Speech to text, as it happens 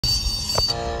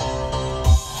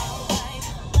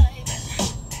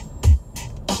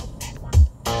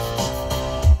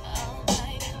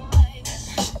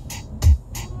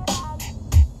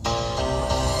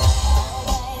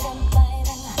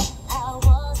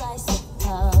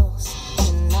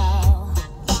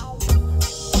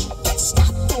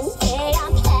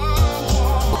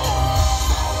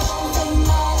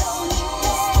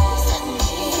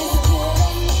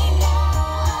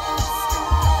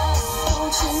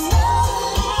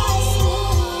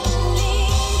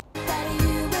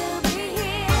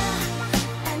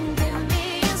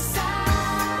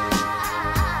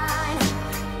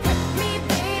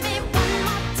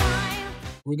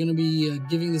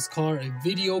car a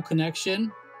video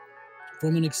connection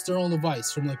from an external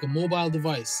device, from like a mobile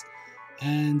device.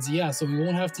 And yeah, so we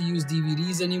won't have to use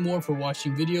DVDs anymore for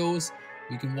watching videos.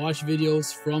 We can watch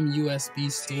videos from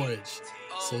USB storage.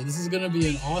 So this is gonna be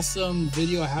an awesome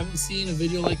video. I haven't seen a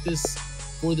video like this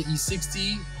for the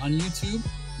E60 on YouTube.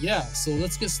 Yeah, so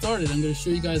let's get started. I'm gonna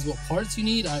show you guys what parts you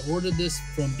need. I ordered this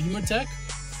from Beamer Tech,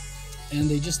 and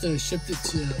they just shipped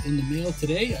it in the mail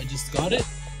today. I just got it.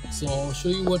 So I'll show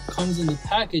you what comes in the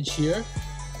package here.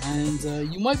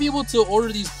 And you might be able to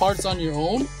order these parts on your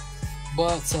own,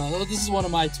 but this is one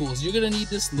of my tools. You're gonna need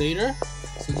this later,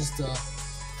 so just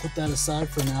put that aside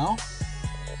for now.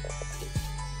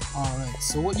 All right,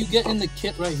 so what you get in the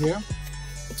kit right here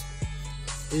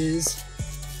is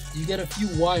you get a few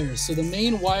wires. So the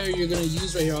main wire you're gonna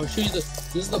use right here, I'll show you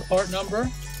this is the part number,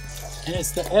 and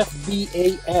it's the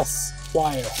FBAS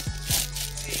wire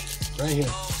right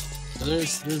here. So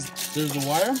there's the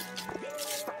wire.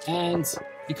 And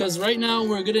because right now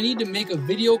we're gonna need to make a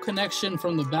video connection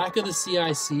from the back of the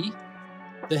CIC,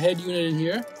 the head unit in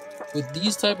here, with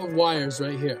these type of wires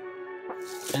right here.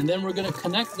 And then we're gonna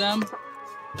connect them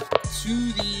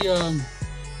to the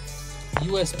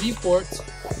USB port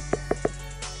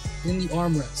in the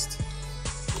armrest,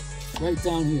 right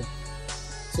down here.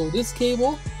 So this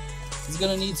cable is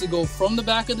gonna need to go from the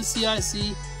back of the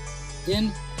CIC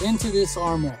into this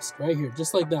armrest right here,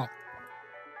 just like that.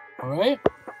 All right.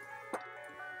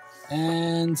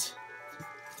 And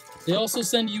they also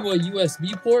send you a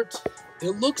USB port.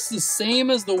 It looks the same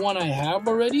as the one I have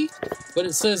already, but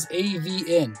it says AV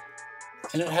in,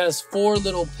 and it has 4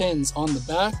 little pins on the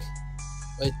back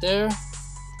right there.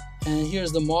 And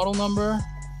here's the model number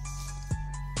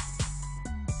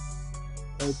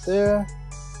right there.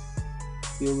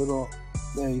 See a little,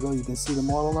 there you go, you can see the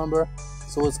model number.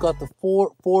 So it's got the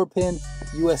 4-pin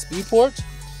USB port,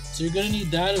 so you're gonna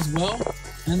need that as well.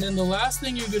 And then the last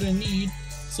thing you're gonna need,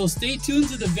 so stay tuned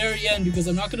to the very end, because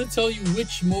I'm not gonna tell you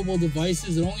which mobile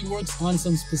devices. It only works on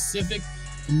some specific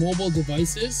mobile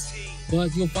devices,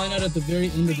 but you'll find out at the very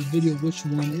end of the video which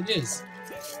one it is.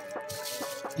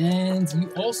 And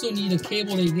you also need a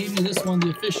cable. They gave me this one, the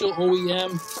official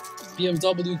OEM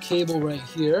BMW cable right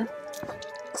here.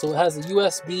 So it has a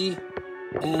USB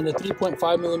and a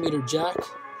 3.5mm jack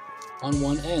on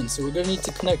one end. So we're gonna need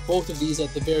to connect both of these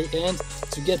at the very end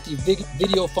to get the big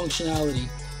video functionality.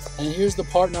 And here's the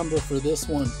part number for this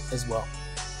one as well.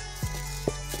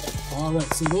 All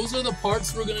right, so those are the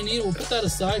parts we're gonna need. We'll put that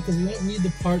aside because we won't need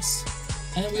the parts.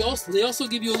 And they also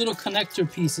give you a little connector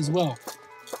piece as well,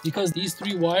 because these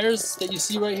 3 wires that you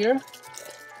see right here,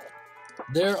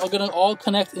 they're gonna all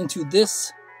connect into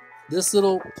this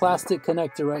little plastic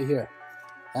connector right here.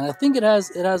 And I think it has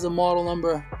a model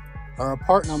number or a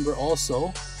part number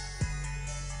also.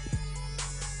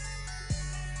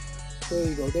 There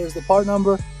you go, there's the part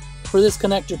number for this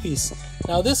connector piece.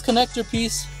 Now this connector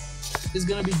piece is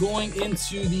going to be going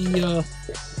into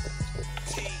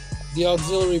the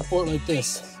auxiliary port like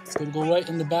this. It's going to go right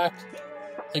in the back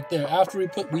like there, after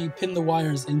we pin the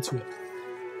wires into it.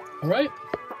 All right,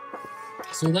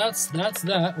 so that's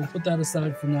that. We'll put that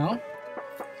aside for now.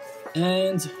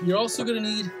 And you're also going to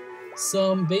need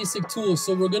some basic tools.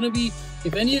 So we're going to be,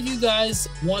 if any of you guys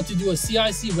want to do a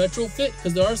CIC retrofit,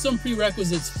 because there are some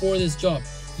prerequisites for this job,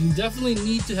 you definitely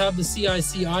need to have the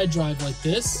CIC iDrive like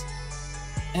this,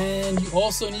 and you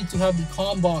also need to have the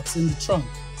comm box in the trunk.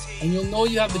 And you'll know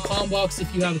you have the comm box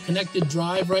if you have a connected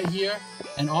drive right here,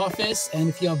 an office, and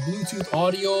if you have Bluetooth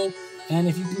audio, and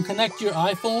if you can connect your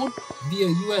iPhone via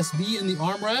USB in the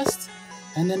armrest,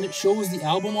 and then it shows the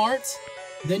album art,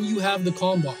 then you have the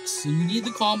comm box. So you need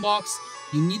the comm box,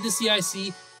 you need the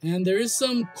CIC, and there is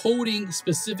some coding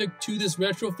specific to this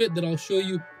retrofit that I'll show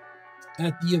you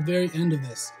at the very end of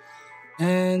this.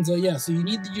 And yeah, so you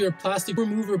need your plastic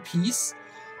remover piece.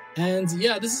 And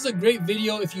yeah, this is a great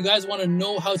video if you guys want to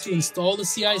know how to install the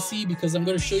CIC, because I'm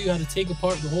going to show you how to take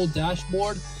apart the whole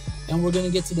dashboard, and we're going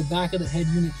to get to the back of the head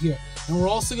unit here. And we're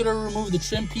also going to remove the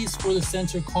trim piece for the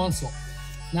center console.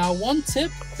 Now, one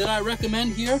tip that I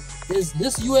recommend here is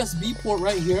this USB port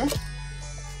right here.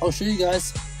 I'll show you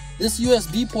guys. This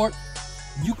USB port,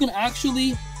 you can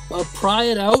actually pry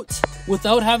it out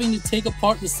without having to take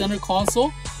apart the center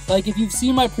console. Like if you've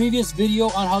seen my previous video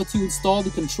on how to install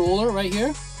the controller right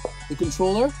here, the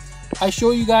controller, I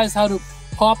show you guys how to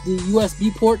pop the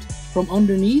USB port from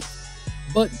underneath.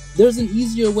 But there's an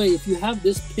easier way. If you have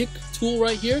this pick tool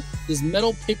right here, this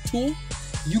metal pick tool,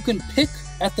 you can pick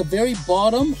at the very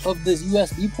bottom of this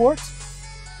USB port.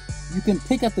 You can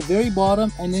pick at the very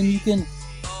bottom, and then you can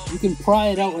pry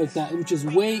it out like that, which is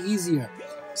way easier.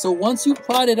 So once you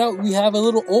pried it out, we have a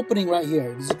little opening right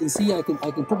here. As you can see, I can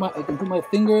put my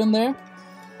finger in there.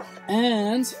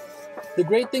 And the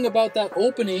great thing about that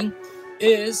opening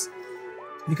is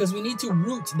because we need to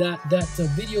route that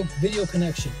video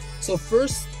connection. So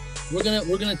first, we're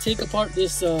gonna take apart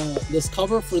this this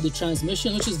cover for the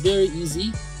transmission, which is very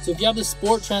easy. So if you have the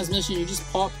sport transmission, you just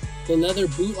pop the leather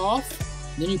boot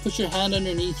off, then you put your hand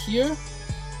underneath here,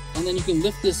 and then you can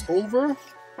lift this over.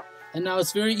 And now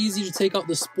it's very easy to take out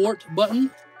the sport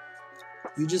button.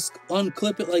 You just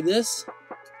unclip it like this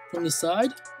from the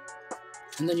side,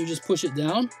 and then you just push it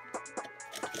down.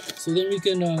 So then we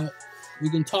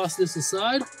can toss this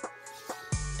aside.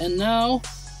 And now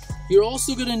you're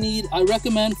also gonna need, I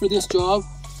recommend for this job,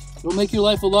 it'll make your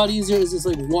life a lot easier, is this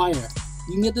like wire.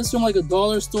 You can get this from like a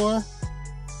dollar store.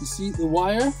 You see the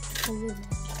wire?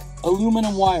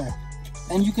 Aluminum wire.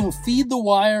 And you can feed the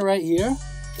wire right here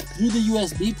through the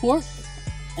USB port.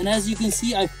 And as you can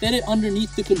see, I fed it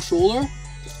underneath the controller,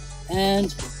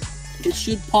 and it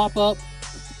should pop up.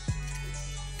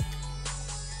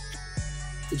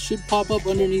 It should pop up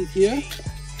underneath here.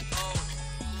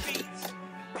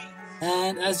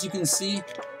 And as you can see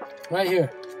right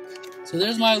here. So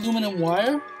there's my aluminum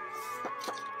wire.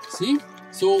 See?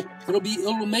 So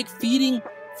it'll make feeding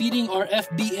our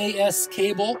FBAS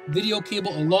cable, video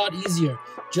cable, a lot easier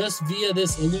just via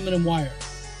this aluminum wire.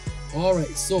 All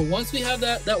right, so once we have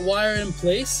that wire in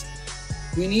place,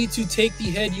 we need to take the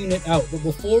head unit out. But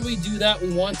before we do that,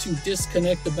 we want to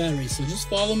disconnect the battery. So just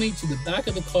follow me to the back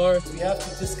of the car. We have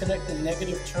to disconnect the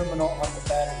negative terminal on the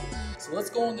battery. So let's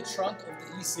go in the trunk of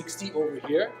the E60 over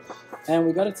here. And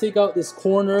we got to take out this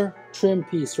corner trim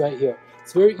piece right here.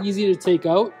 It's very easy to take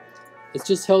out. It's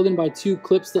just held in by two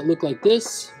clips that look like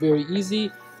this. Very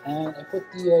easy. And I put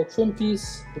the trim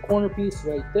piece, the corner piece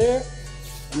right there.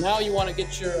 And now you want to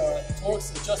get your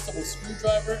Torx adjustable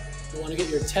screwdriver. You want to get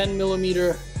your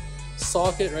 10mm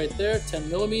socket right there,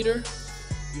 10mm.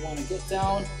 You want to get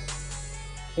down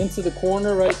into the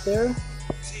corner right there.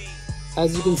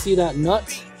 As you can see, that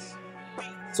nut.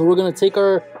 So we're going to take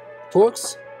our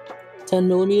Torx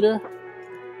 10mm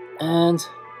and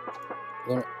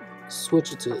we're going to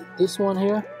switch it to this one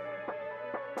here.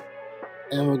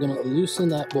 And we're going to loosen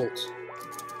that bolt.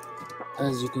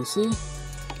 As you can see,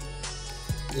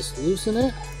 just loosen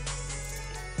it.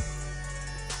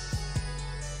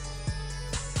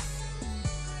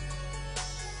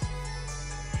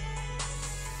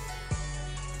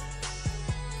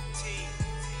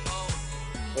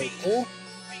 Right there.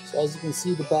 So as you can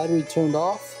see, the battery turned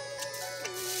off.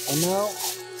 And now,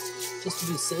 just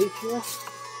to be safe here,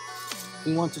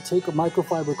 we want to take a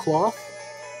microfiber cloth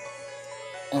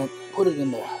and put it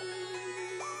in there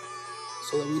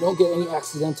so that we don't get any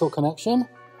accidental connection.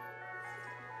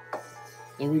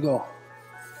 There we go.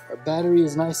 Our battery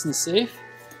is nice and safe.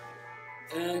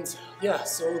 And yeah,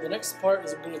 so the next part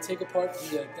is we're going to take apart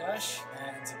the dash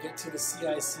and get to the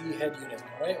CIC head unit.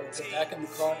 All right, we'll get back in the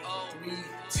car. 3,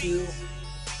 2,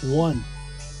 1.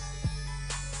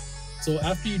 So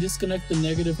after you disconnect the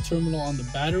negative terminal on the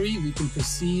battery, we can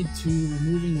proceed to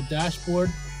removing the dashboard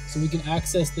so we can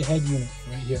access the head unit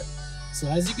right here. So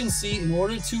as you can see, in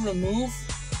order to remove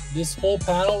this whole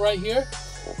panel right here,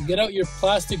 you get out your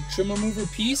plastic trim remover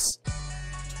piece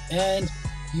and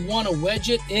you want to wedge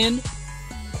it in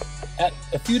at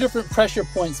a few different pressure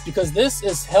points because this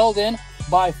is held in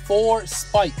by 4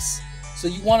 spikes. So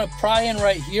you want to pry in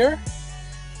right here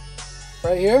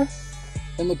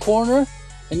in the corner,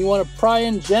 and you want to pry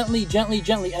in gently, gently,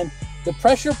 gently, and the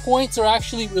pressure points are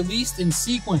actually released in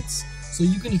sequence. So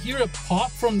you can hear it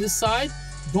pop from this side.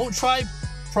 Don't try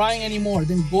prying anymore.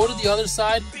 Then go to the other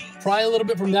side, pry a little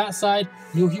bit from that side,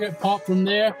 you'll hear it pop from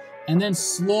there, and then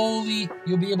slowly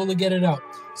you'll be able to get it out.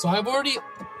 So I've already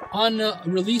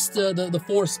released the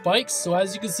 4 spikes. So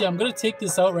as you can see, I'm gonna take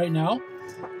this out right now.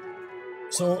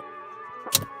 So,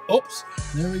 oops,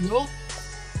 there we go.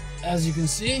 As you can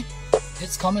see,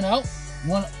 it's coming out. You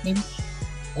wanna maybe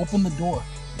open the door.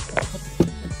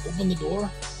 Open the door.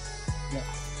 Yeah.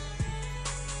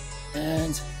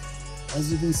 And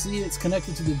as you can see, it's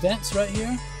connected to the vents right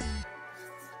here.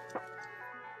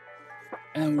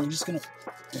 And we're just gonna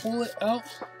pull it out.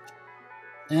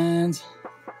 And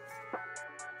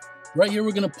right here,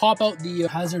 we're gonna pop out the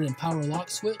hazard and power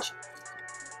lock switch.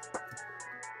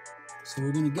 So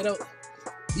we're gonna get out.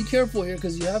 Be careful here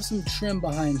because you have some trim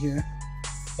behind here,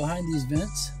 behind these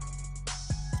vents.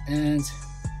 And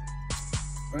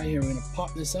right here, we're gonna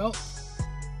pop this out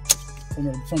from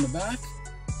the back,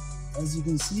 as you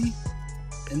can see.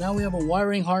 And now we have a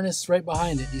wiring harness right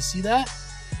behind it. You see that?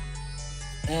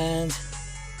 And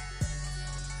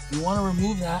you want to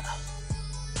remove that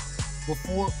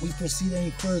before we proceed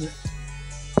any further.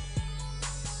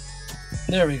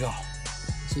 There we go.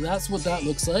 So that's what that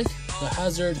looks like, the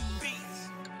hazard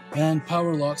and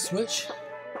power lock switch.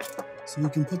 So we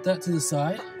can put that to the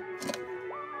side.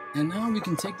 And now we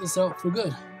can take this out for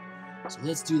good. So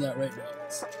let's do that right now.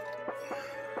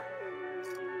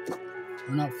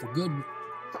 Or not for good,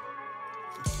 but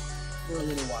for a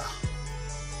little while.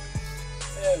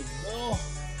 There we go.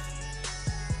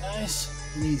 Nice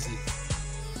and easy.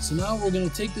 So now we're going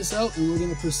to take this out and we're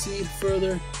going to proceed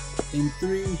further in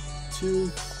 3,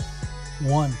 2,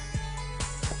 1.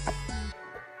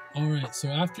 Alright, so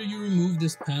after you remove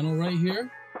this panel right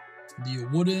here, the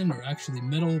wooden or actually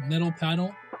metal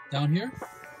panel down here,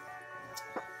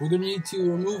 we're going to need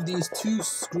to remove these 2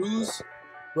 screws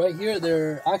right here.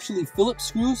 They're actually Phillips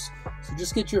screws, so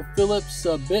just get your Phillips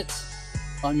bits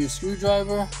on your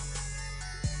screwdriver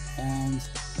and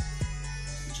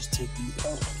just take these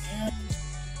out here.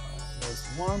 There's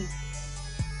one.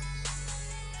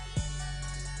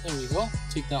 There we go.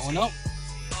 Take that one out.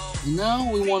 And now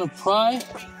we want to pry.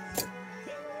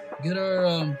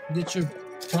 Get your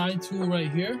pry tool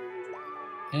right here.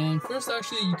 And first,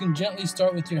 actually, you can gently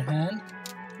start with your hand.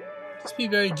 Just be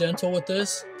very gentle with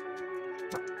this.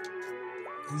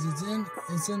 Because it's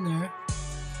in there.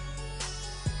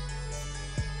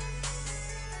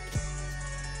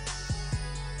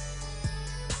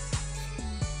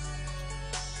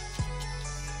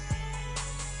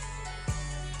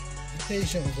 Be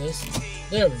patient with this.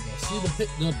 There we go. See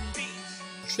the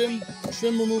trim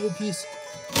removal piece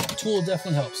tool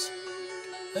definitely helps.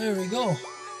 There we go.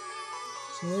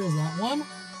 So there's that one.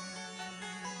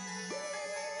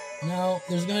 Now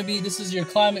there's going to be, this is your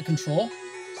climate control.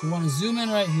 So we want to zoom in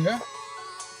right here.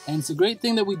 And it's a great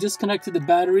thing that we disconnected the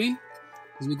battery,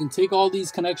 because we can take all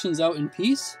these connections out in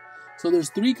piece. So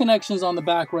there's 3 connections on the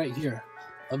back right here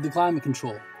of the climate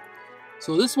control.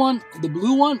 So this one, the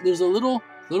blue one, there's a little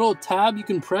tab you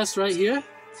can press right here.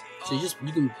 So you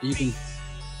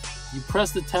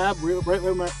press the tab right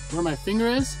where my finger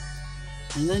is,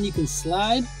 and then you can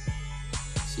slide.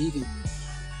 So you can,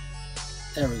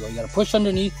 there we go. You got to push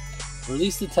underneath,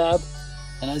 release the tab,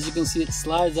 and as you can see, it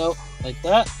slides out like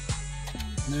that.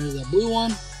 And there's that blue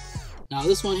one. Now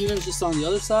this one here is just on the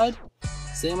other side.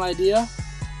 Same idea.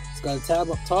 It's got a tab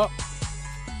up top.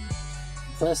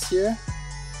 Press here,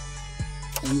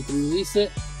 and you can release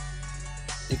it.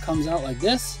 It comes out like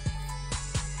this.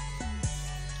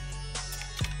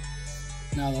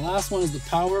 Now the last one is the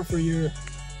power for your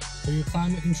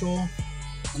climate control,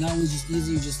 and that one's just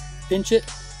easy. You just pinch it.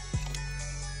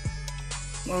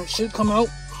 Well, it should come out.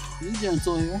 Be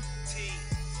gentle here.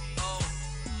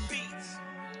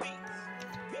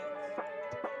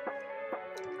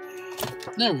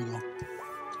 There we go.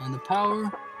 And the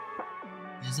power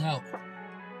is out.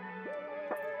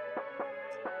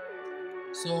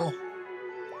 So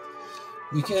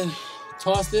we can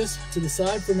toss this to the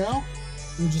side for now.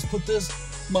 We'll just put this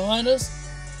behind us.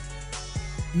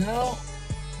 Now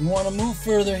we want to move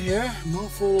further here,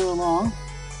 move further along.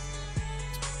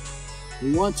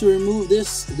 We want to remove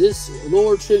this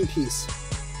lower trim piece.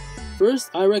 First,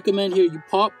 I recommend here you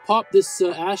pop this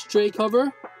ashtray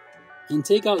cover and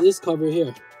take out this cover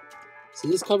here. So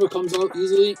this cover comes out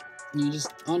easily, and you just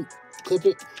unclip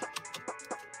it.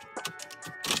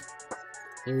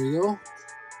 There we go.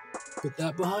 Put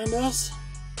that behind us.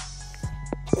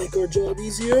 Make our job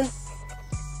easier.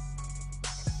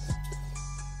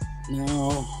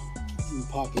 Now, you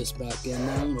pop this back in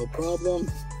now, no problem.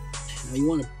 Now you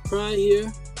want to pry here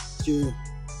with your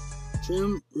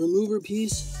trim remover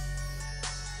piece.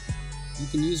 You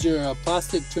can use your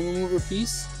plastic trim remover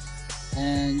piece,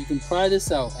 and you can pry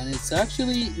this out. And it's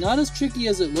actually not as tricky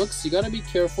as it looks. You got to be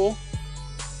careful.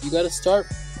 You got to start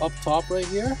up top right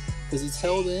here, because it's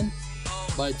held in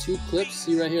by 2 clips.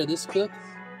 See right here, this clip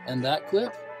and that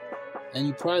clip. And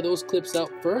you pry those clips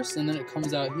out first, and then it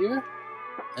comes out here.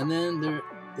 And then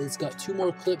it's got 2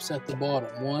 more clips at the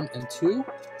bottom, 1 and 2.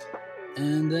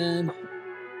 And then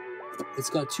it's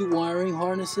got 2 wiring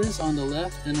harnesses on the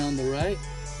left and on the right.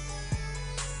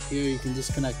 Here you can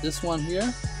disconnect this one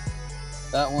here.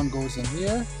 That one goes in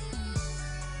here.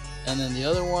 And then the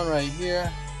other one right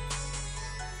here,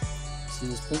 see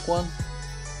this pink one?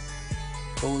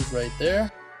 Goes right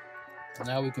there. And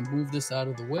now we can move this out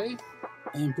of the way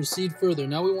and proceed further.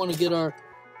 Now we want to get our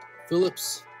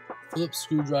Phillips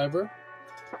screwdriver,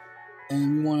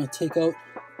 and we want to take out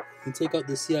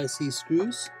the CIC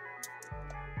screws.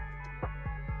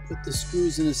 Put the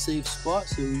screws in a safe spot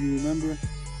so you remember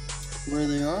where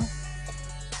they are.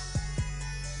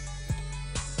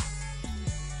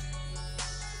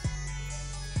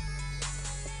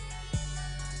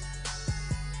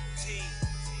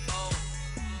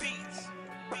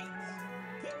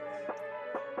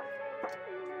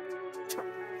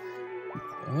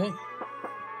 Alright,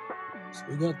 so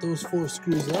we got those 4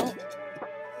 screws out,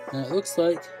 and it looks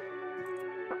like,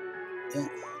 yeah,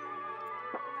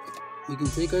 we can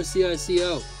take our CIC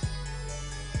out.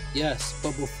 Yes,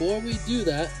 but before we do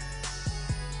that,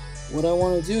 what I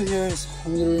want to do here is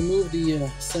I'm going to remove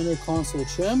the center console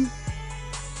trim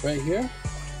right here.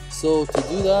 So to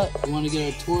do that, we want to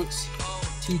get our Torx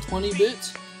T20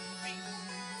 bit,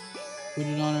 put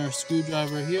it on our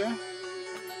screwdriver here,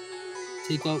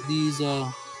 take out these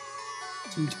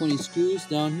T20 screws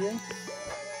down here.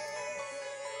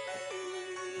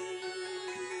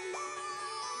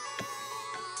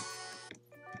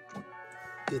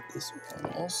 Get this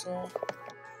one also.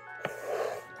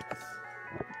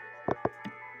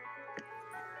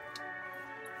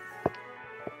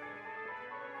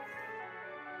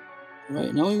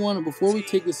 Right, now we want to, before we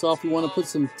take this off, we want to put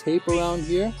some tape around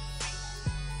here.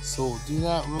 So we'll do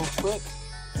that real quick.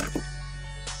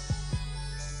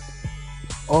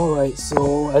 Alright,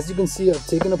 so as you can see, I've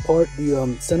taken apart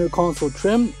the center console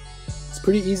trim. It's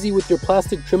pretty easy with your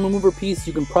plastic trim remover piece.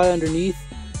 You can pry underneath.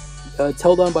 It's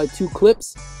held on by 2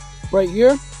 clips right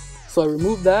here. So I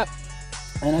removed that.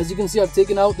 And as you can see, I've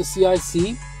taken out the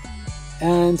CIC.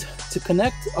 And to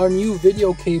connect our new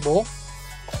video cable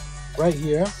right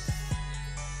here,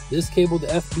 this cable, the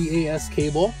FBAS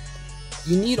cable,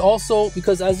 you need also,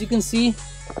 because as you can see,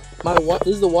 this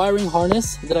is the wiring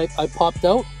harness that I popped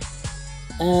out.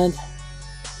 And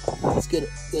let's get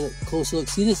a closer look.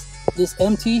 See this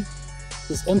empty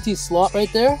slot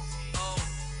right there?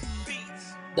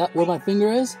 That where my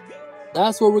finger is?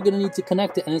 That's where we're gonna need to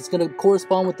connect it, and it's gonna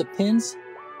correspond with the pins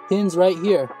right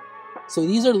here. So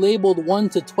these are labeled 1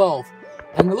 to 12.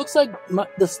 And it looks like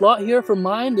the slot here for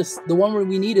mine, the one where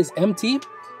we need, is empty.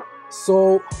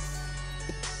 So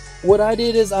what I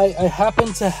did is I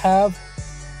happen to have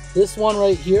this one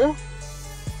right here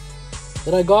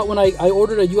that I got when I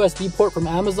ordered a USB port from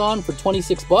Amazon for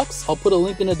 26 bucks. I'll put a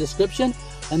link in the description,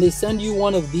 and they send you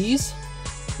one of these.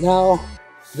 Now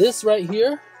this right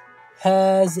here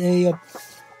has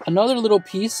another little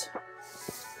piece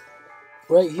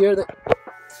right here that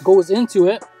goes into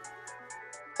it.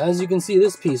 As you can see,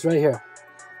 this piece right here.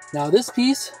 Now this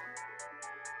piece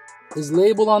is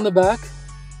labeled on the back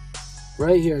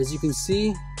right here, as you can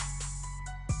see.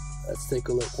 Let's take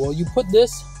a look. Well, you put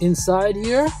this inside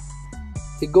here,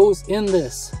 it goes in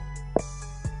this,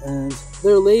 and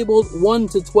they're labeled 1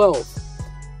 to 12.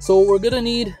 So we're gonna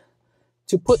need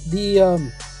to put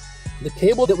the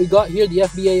cable that we got here, the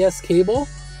FBAS cable.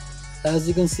 As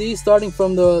you can see, starting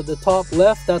from the top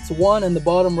left, that's 1, and the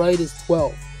bottom right is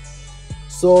 12.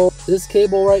 So this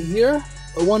cable right here,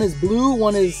 one is blue,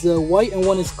 one is white, and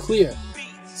one is clear.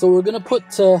 So we're gonna put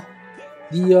the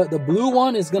blue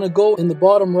one is gonna go in the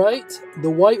bottom right. The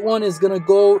white one is gonna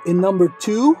go in number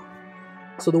 2.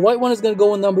 So the white one is gonna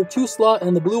go in number 2 slot,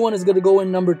 and the blue one is gonna go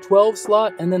in number 12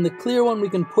 slot, and then the clear one we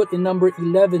can put in number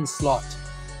 11 slot.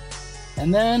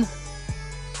 And then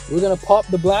we're gonna pop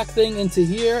the black thing into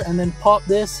here, and then pop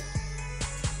this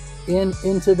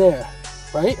into there,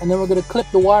 right? And then we're gonna clip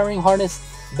the wiring harness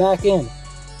back in.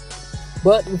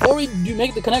 But before we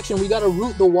make the connection, we gotta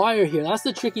route the wire here. That's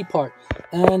the tricky part.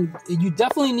 And you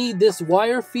definitely need this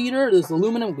wire feeder, this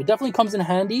aluminum. It definitely comes in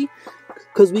handy,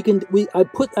 because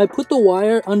I put the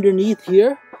wire underneath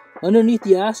here, underneath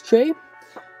the ashtray,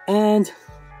 and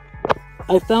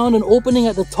I found an opening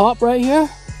at the top right here.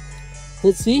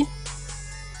 Let's see.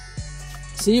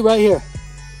 See right here.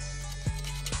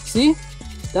 See?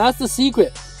 That's the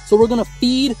secret. So we're gonna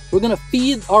feed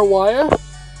our wire.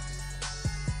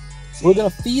 We're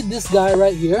gonna feed this guy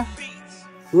right here.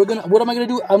 What am I gonna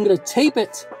do? I'm gonna tape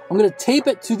it. I'm gonna tape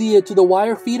it to the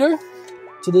wire feeder,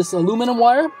 to this aluminum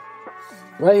wire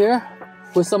right here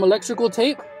with some electrical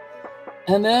tape,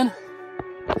 and then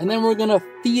we're gonna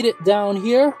feed it down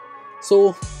here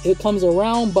so it comes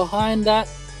around behind that,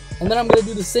 and then I'm gonna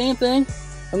do the same thing.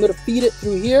 I'm gonna feed it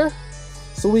through here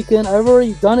so we can. I've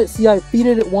already done it. See, I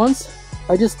feeded it once.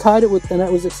 I just tied it with, and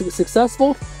that was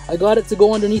successful. I got it to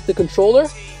go underneath the controller.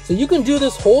 So you can do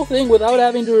this whole thing without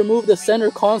having to remove the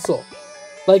center console,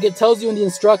 like it tells you in the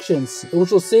instructions,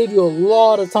 which will save you a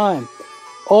lot of time.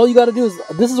 All you got to do is,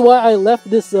 this is why I left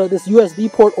this USB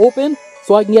port open,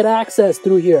 so I can get access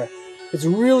through here. It's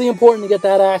really important to get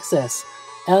that access.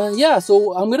 And yeah,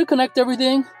 so I'm gonna connect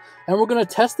everything, and we're gonna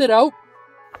test it out.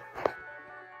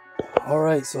 All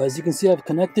right, so as you can see, I've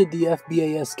connected the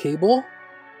FBAS cable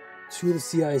to the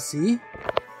CIC,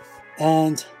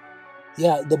 and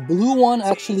yeah, the blue one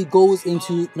actually goes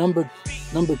into number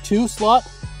 2 slot,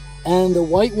 and the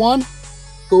white one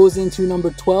goes into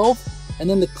number 12, and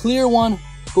then the clear one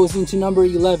goes into number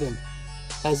 11.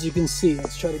 As you can see,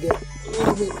 let's try to get a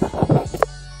little bit.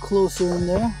 closer in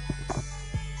there.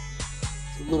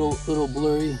 It's a little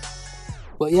blurry.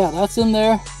 But yeah, that's in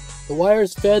there. The wire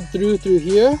is fed through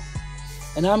here.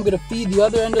 And now I'm going to feed the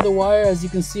other end of the wire. As you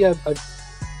can see, I've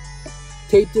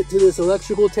taped it to this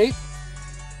electrical tape.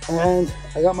 And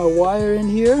I got my wire in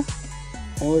here.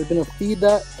 And we're going to feed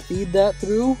that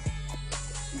through.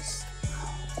 Let's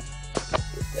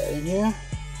get that in here.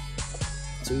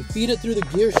 So you feed it through the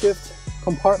gear shift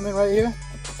compartment right here.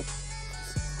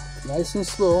 Nice and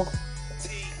slow.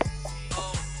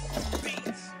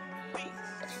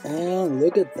 And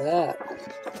look at that.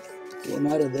 Came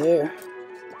out of there.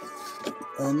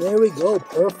 And there we go.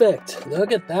 Perfect.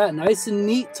 Look at that. Nice and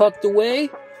neat, tucked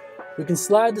away. We can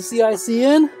slide the CIC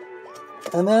in.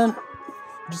 And then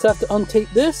you just have to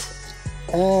untape this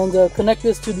and connect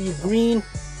this to the green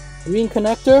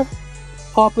connector.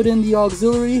 Pop it in the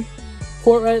auxiliary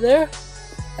port right there.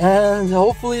 And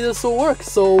hopefully this will work.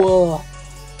 So we'll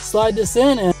slide this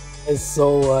in. And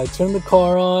so I turned the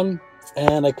car on.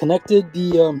 And I connected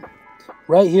the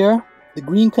right here, the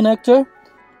green connector.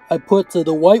 I put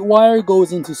the white wire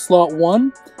goes into slot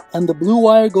 1 and the blue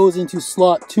wire goes into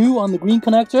slot 2 on the green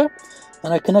connector.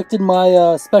 And I connected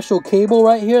my special cable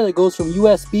right here that goes from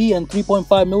USB and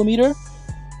 3.5 millimeter.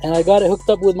 And I got it hooked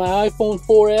up with my iPhone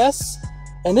 4S.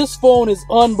 And this phone is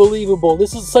unbelievable.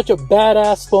 This is such a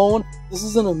badass phone. This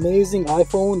is an amazing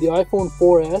iPhone, the iPhone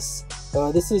 4S.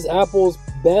 This is Apple's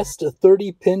best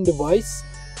 30-pin device.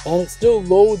 And it still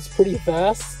loads pretty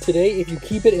fast today if you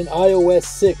keep it in iOS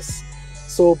 6.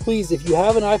 So please, if you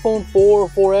have an iPhone 4 or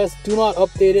 4S, do not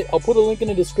update it. I'll put a link in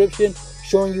the description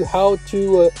showing you how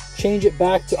to change it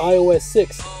back to iOS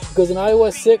 6. Because in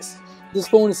iOS 6, this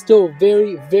phone is still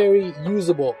very, very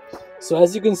usable. So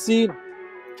as you can see,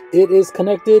 it is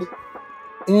connected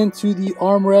into the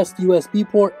armrest USB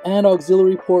port and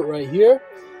auxiliary port right here.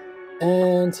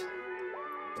 And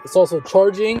it's also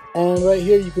charging, and right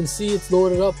here you can see it's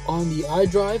loaded up on the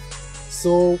iDrive.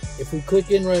 So if we click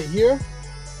in right here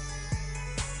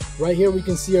we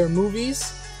can see our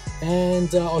movies,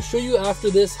 and I'll show you after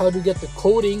this how to get the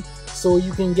coding so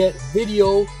you can get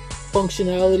video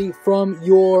functionality from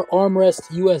your armrest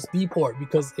USB port,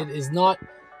 because it is not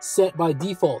set by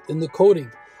default in the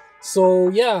coding. So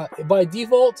yeah, by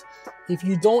default, if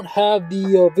you don't have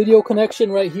the video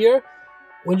connection right here,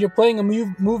 when you're playing a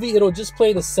movie, it'll just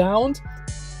play the sound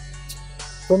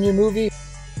from your movie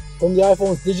from the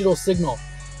iPhone's digital signal.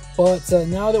 But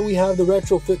now that we have the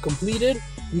retrofit completed,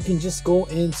 we can just go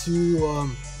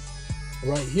into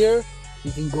right here.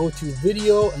 We can go to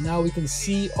video, and now we can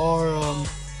see our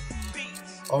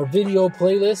video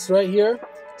playlist right here.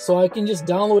 So I can just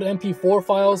download MP4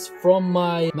 files from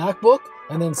my MacBook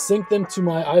and then sync them to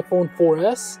my iPhone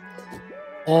 4S.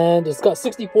 And it's got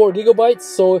 64 gigabytes,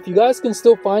 so if you guys can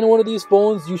still find one of these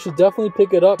phones, you should definitely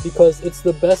pick it up, because it's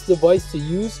the best device to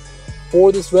use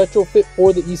for this retrofit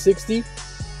for the E60.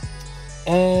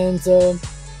 And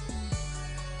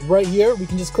right here, we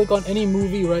can just click on any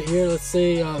movie right here. Let's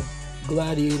say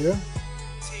Gladiator.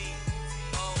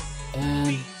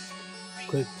 And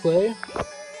click play.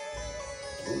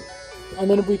 And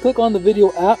then if we click on the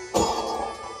video app,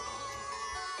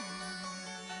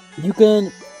 you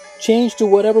can change to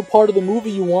whatever part of the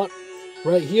movie you want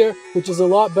right here, which is a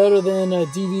lot better than a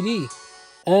DVD.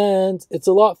 And it's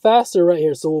a lot faster right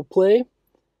here. So we'll play.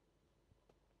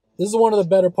 This is one of the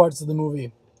better parts of the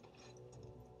movie.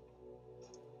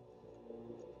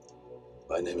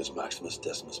 My name is Maximus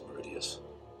Decimus Meridius,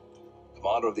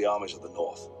 commander of the armies of the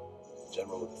North,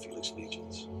 general of the Felix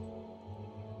Legions,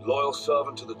 loyal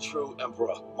servant to the true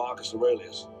emperor Marcus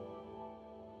Aurelius,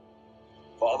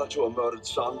 father to a murdered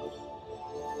son,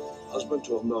 husband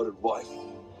to a murdered wife,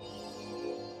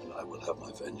 and I will have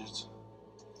my vengeance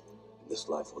in this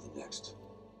life or the next.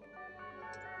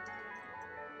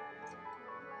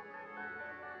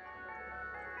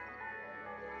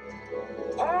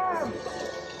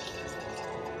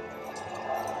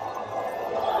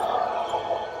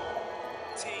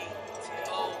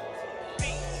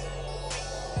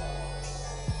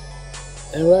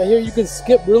 And right here you can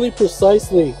skip really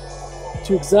precisely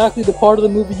to exactly the part of the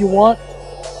movie you want.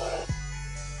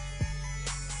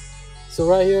 So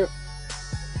right here,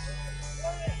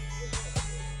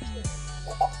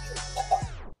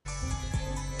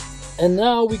 and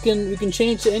now we can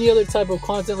change to any other type of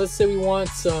content. Let's say we want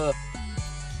a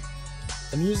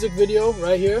music video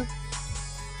right here.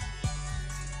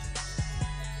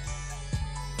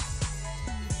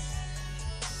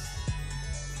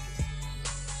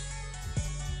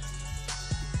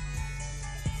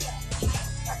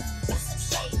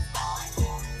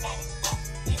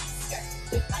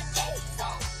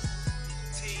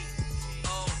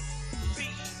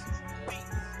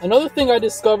 another thing I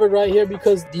discovered right here,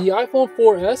 because the iPhone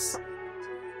 4S,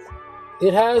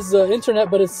 it has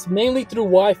internet, but it's mainly through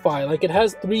Wi-Fi. Like, it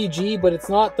has 3G, but it's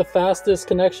not the fastest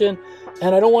connection.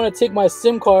 And I don't want to take my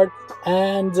SIM card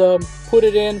and put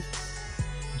it in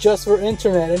just for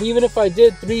internet. And even if I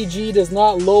did, 3G does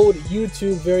not load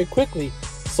YouTube very quickly.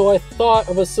 So I thought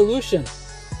of a solution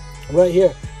right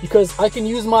here, because I can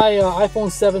use my iPhone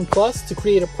 7 Plus to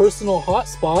create a personal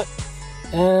hotspot.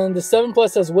 And the 7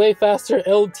 Plus has way faster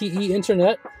LTE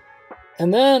internet.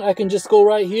 And then I can just go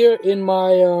right here in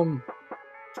my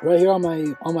right here on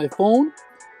my phone,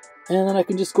 and then I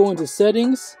can just go into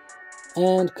settings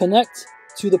and connect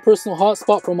to the personal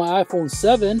hotspot from my iPhone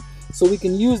 7, so we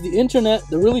can use the internet,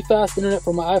 the really fast internet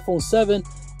from my iPhone 7,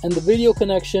 and the video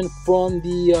connection from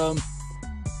the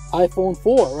iPhone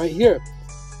 4 right here.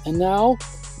 And now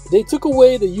they took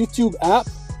away the YouTube app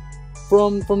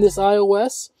from this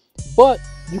iOS, but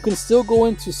you can still go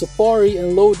into Safari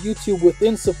and load YouTube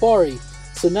within Safari.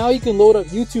 So now you can load up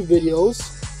YouTube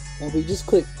videos. And we just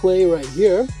click play right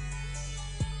here.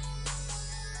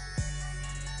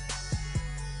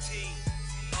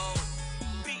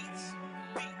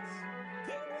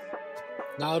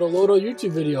 Now it'll load a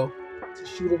YouTube video to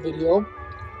shoot a video.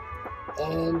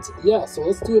 And yeah, so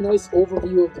let's do a nice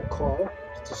overview of the car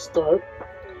to start.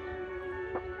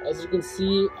 As you can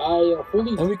see,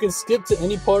 and we can skip to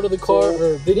any part of the car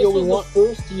or video we want.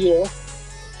 The first year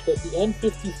that the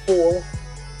N54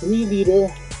 3-liter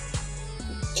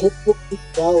turbo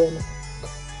gallon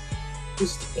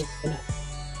boost engine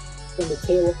from the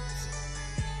tail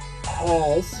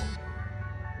has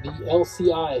the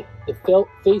LCI. The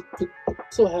face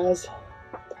also has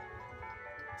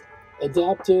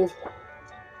adaptive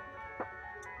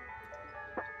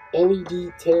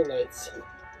LED taillights.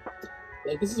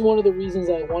 Like, this is one of the reasons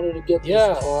I wanted to get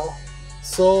this car.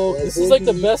 So this is like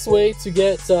the best way to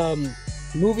get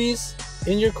movies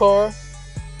in your car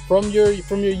from your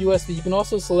USB. You can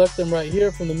also select them right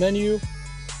here from the menu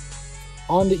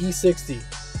on the E60.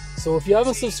 So if you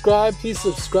haven't subscribed, please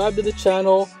subscribe to the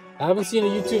channel. I haven't seen a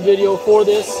YouTube video for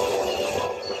the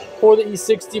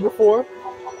E60 before.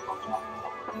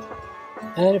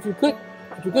 And if you click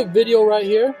video right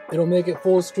here, it'll make it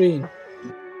full screen.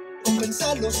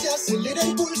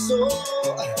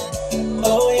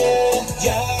 Oh yeah.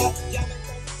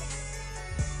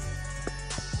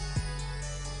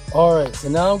 Alright, so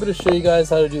now I'm going to show you guys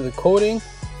how to do the coding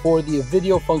for the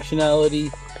video functionality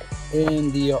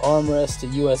in the armrest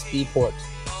USB port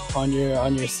on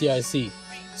your CIC.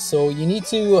 So you need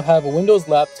to have a Windows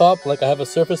laptop, like I have a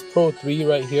Surface Pro 3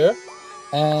 right here,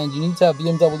 and you need to have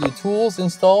BMW tools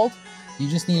installed. You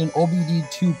just need an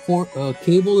OBD2 port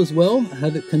cable as well. I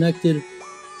have it connected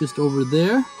just over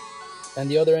there, and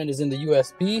the other end is in the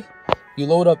USB. You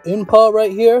load up InPA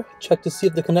right here, check to see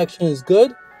if the connection is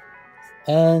good.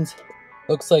 And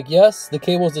looks like yes, the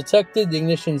cable is detected, the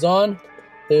ignition's on,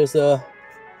 there's a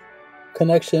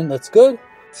connection, that's good.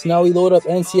 So now we load up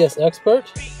NCS Expert.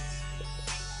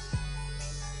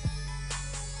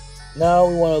 Now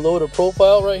we want to load a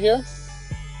profile right here.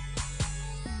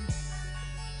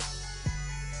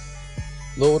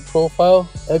 Load profile,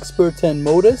 Expert 10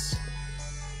 Modus.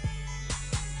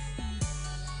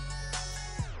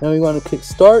 Now we want to click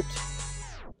Start,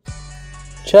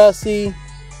 Chassis,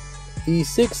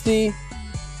 E60,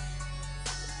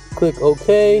 click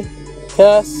OK,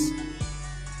 CAS,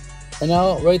 and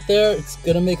now right there it's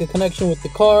gonna make a connection with the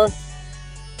car.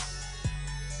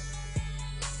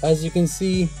 As you can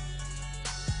see,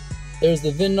 there's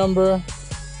the VIN number.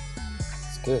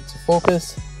 Let's get it to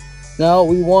focus. Now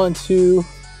we want to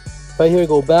right here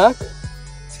go back,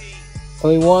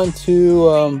 and we want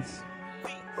to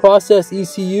process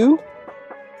ECU.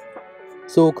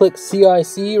 So we'll click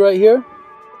CIC right here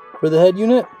for the head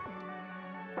unit,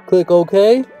 click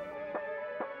OK,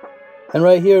 and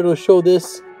right here it'll show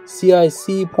this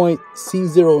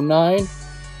CIC.C09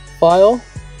 file.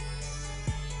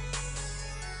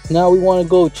 Now we want to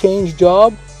go change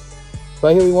job.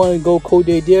 Right here we want to go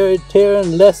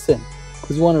k+dcan lesson,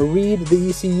 because we want to read the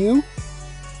ECU.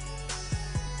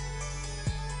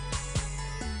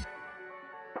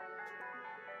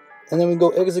 And then we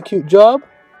go execute job.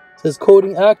 It says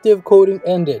coding active, coding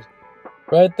ended.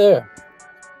 Right there.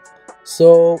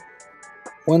 So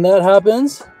when that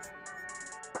happens,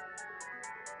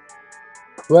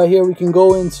 right here we can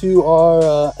go into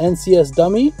our NCS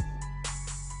dummy.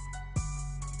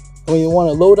 And we want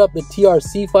to load up the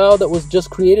TRC file that was just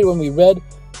created when we read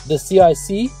the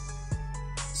CIC.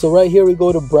 So right here we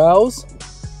go to browse,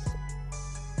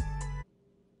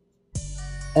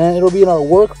 and it'll be in our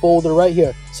work folder right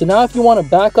here. So now if you want to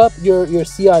back up your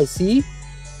CIC,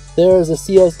 There's a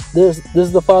this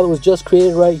is the file that was just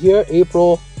created right here,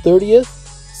 April 30th,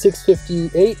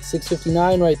 658,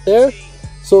 659 right there.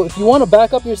 So if you want to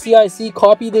back up your CIC,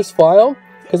 copy this file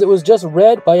because it was just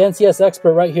read by NCS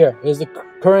Expert right here. Is the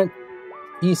current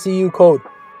ECU code.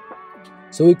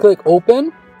 So we click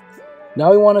open.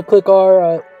 Now we want to click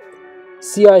our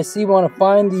CIC. We want to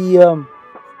find the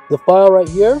file right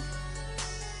here.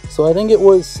 So I think it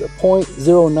was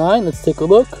 0.09. Let's take a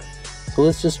look. So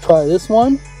let's just try this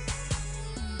one.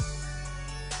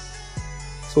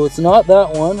 So it's not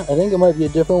that one. I think it might be a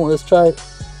different one. Let's try it.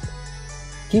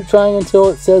 Keep trying until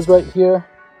it says right here.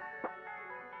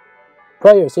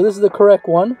 Right here. So this is the correct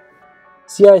one.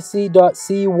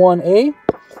 CIC.C1A.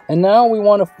 And now we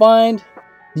want to find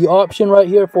the option right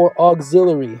here for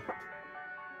auxiliary.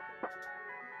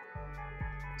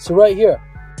 So right here,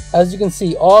 as you can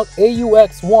see,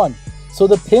 AUX1. So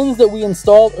the pins that we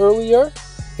installed earlier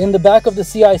in the back of the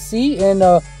CIC in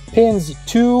pins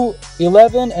 2,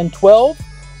 11, and 12,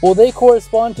 well, they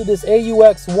correspond to this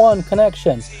AUX1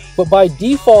 connection. But by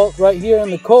default, right here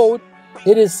in the code,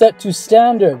 it is set to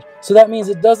standard. So that means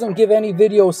it doesn't give any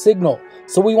video signal.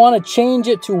 So we want to change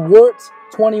it to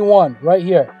WIRT21 right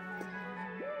here.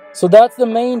 So that's the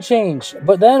main change.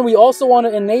 But then we also want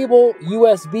to enable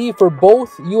USB for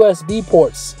both USB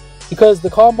ports, because the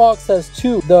COM box has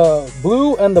two, the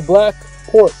blue and the black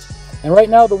port. And right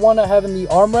now the one I have in the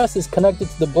armrest is connected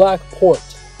to the black port.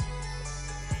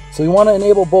 So we want to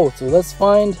enable both. So let's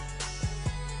find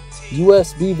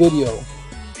USB video.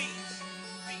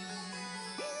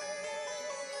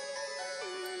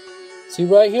 See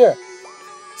right here,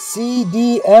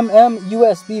 CDMM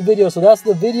USB video. So that's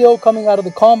the video coming out of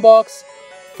the COM box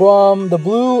from the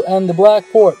blue and the black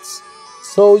ports.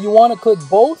 So you want to click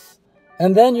both,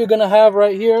 and then you're going to have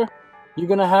right here, you're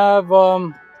going to have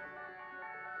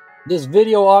this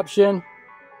video option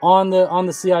on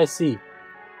the CIC.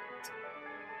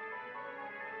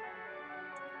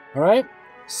 All right,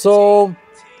 so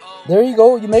there you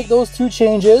go. You make those two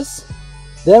changes.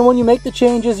 Then when you make the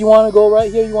changes, you want to go right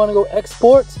here. You want to go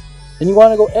export, and you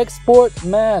want to go export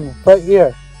man right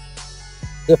here.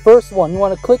 The first one, you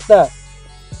want to click that.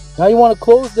 Now you want to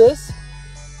close this,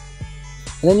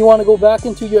 and then you want to go back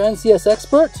into your NCS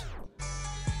Expert,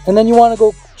 and then you want to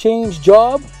go change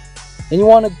job, and you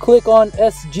want to click on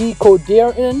SG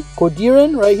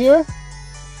Codirin right here.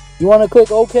 You want to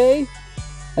click OK.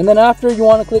 And then after, you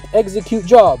want to click execute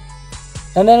job,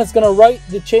 and then it's going to write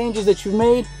the changes that you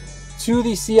made to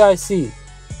the CIC.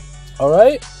 All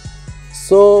right,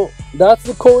 so that's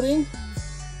the coding.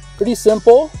 Pretty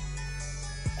simple.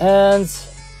 And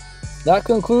that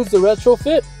concludes the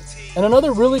retrofit. And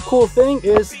another really cool thing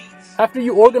is, after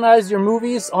you organize your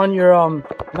movies on your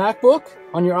MacBook,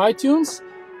 on your iTunes,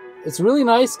 it's really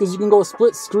nice because you can go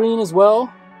split screen as well.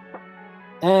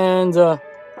 And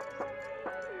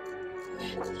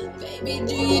baby,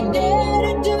 do you dare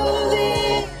to do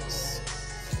this?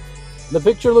 The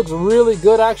picture looks really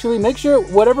good, actually. Make sure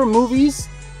whatever movies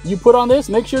you put on this,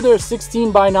 make sure they're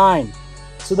 16:9,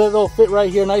 so that they'll fit right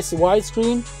here, nice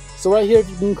widescreen. So right here,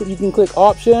 you can click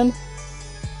option,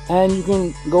 and you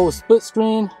can go split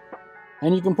screen,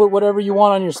 and you can put whatever you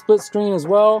want on your split screen as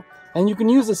well. And you can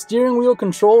use the steering wheel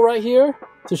control right here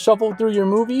to shuffle through your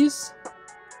movies,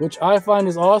 which I find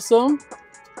is awesome.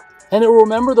 And it will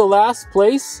remember the last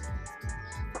place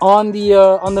on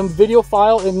the video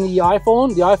file in the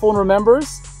iPhone. The iPhone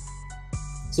remembers.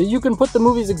 So you can put the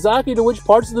movies exactly to which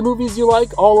parts of the movies you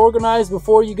like, all organized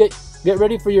before you get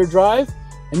ready for your drive.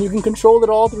 And you can control it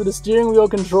all through the steering wheel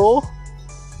control.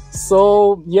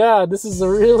 So yeah, this is a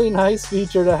really nice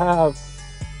feature to have.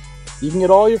 You can get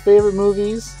all your favorite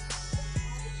movies.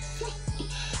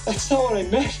 That's not what I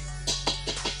meant.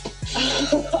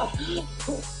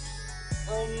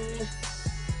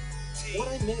 What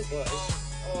I meant was...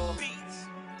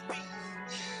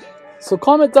 So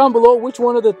comment down below which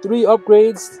one of the 3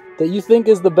 upgrades that you think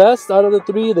is the best out of the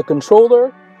 3. The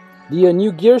controller, the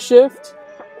new gear shift,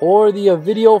 or the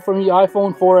video from the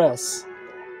iPhone 4S.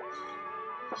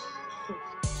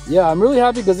 Yeah, I'm really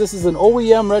happy because this is an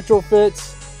OEM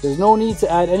retrofit. There's no need to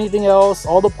add anything else.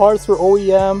 All the parts were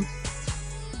OEM.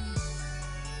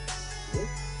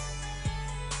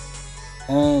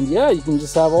 And yeah, you can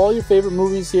just have all your favorite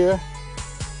movies here.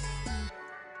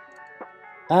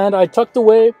 And I tucked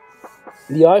away,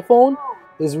 the iPhone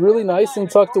is really nice and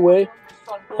tucked away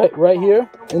right here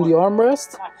in the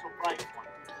armrest.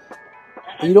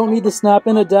 You don't need the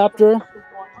snap-in adapter,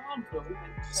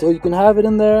 so you can have it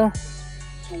in there,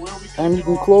 and you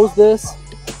can close this,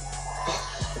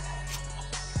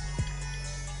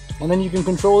 and then you can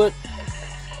control it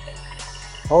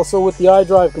also with the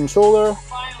iDrive controller.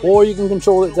 or you can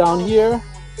control it down here.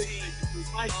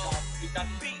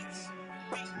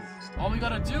 All we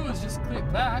gotta do is just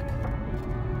click back,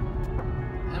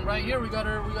 and right here we got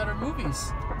our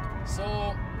movies.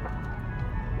 So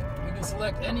we can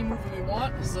select any movie we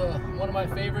want. This is one of my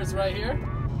favorites right here.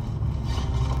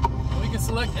 We can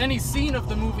select any scene of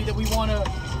the movie that we want to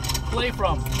play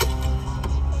from.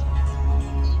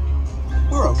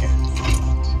 We're okay.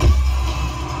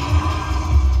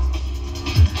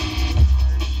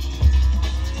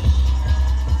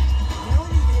 You don't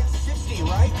need to hit 60,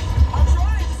 right? I'm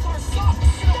trying. This car sucks.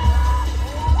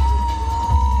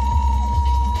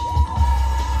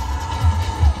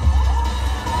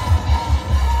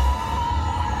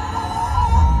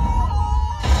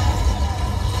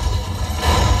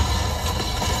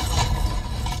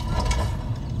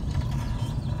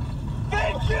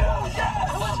 Thank you!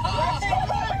 Yes!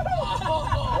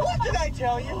 What did I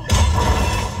tell you?